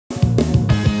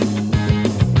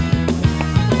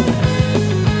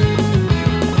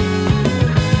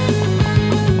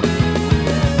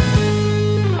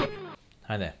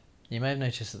You may have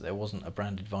noticed that there wasn't a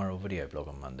branded viral video blog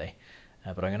on Monday,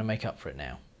 but I'm going to make up for it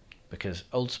now, because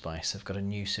Old Spice have got a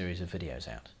new series of videos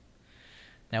out.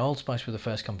 Now, Old Spice were the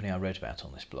first company I wrote about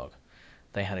on this blog.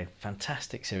 They had a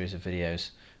fantastic series of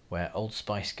videos where Old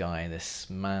Spice Guy, this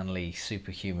manly,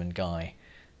 superhuman guy,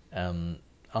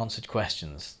 answered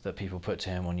questions that people put to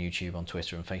him on YouTube, on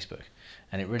Twitter and Facebook,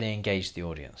 and it really engaged the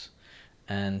audience.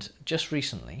 And just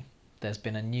recently, there's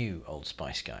been a new Old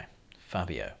Spice guy,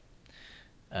 Fabio.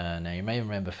 Now, you may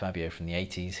remember Fabio from the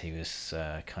 80s. He was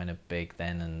kind of big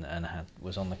then and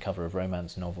was on the cover of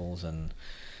romance novels, and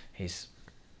he's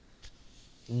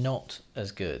not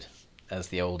as good as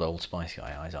the Old Spice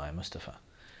guy, Isaiah Mustafa.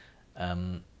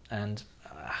 And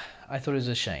I thought it was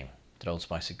a shame that Old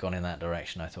Spice had gone in that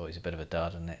direction. I thought he was a bit of a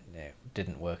dud, and it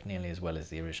didn't work nearly as well as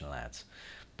the original ads.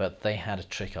 But they had a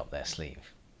trick up their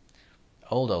sleeve.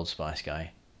 Old Spice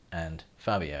guy and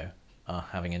Fabio are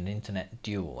having an internet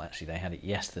duel. Actually, they had it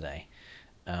yesterday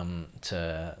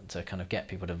to kind of get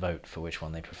people to vote for which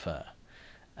one they prefer.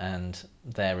 And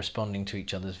they're responding to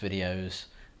each other's videos.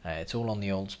 It's all on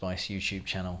the Old Spice YouTube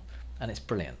channel, and it's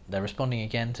brilliant. They're responding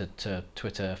again to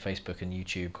Twitter, Facebook and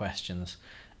YouTube questions,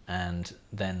 and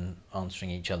then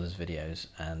answering each other's videos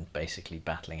and basically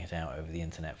battling it out over the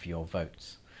internet for your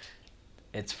votes.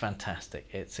 It's fantastic.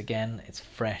 It's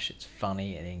fresh, it's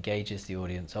funny, it engages the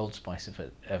audience. Old Spice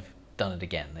have done it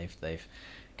again. They've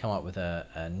come up with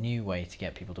a new way to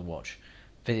get people to watch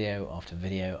video after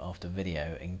video after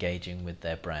video, engaging with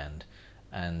their brand,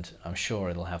 and I'm sure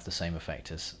it'll have the same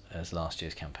effect as last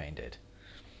year's campaign did.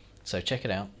 So check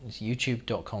it out. It's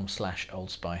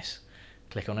youtube.com/oldspice.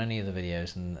 Click on any of the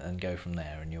videos and go from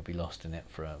there, and you'll be lost in it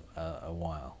for a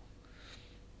while.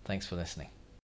 Thanks for listening.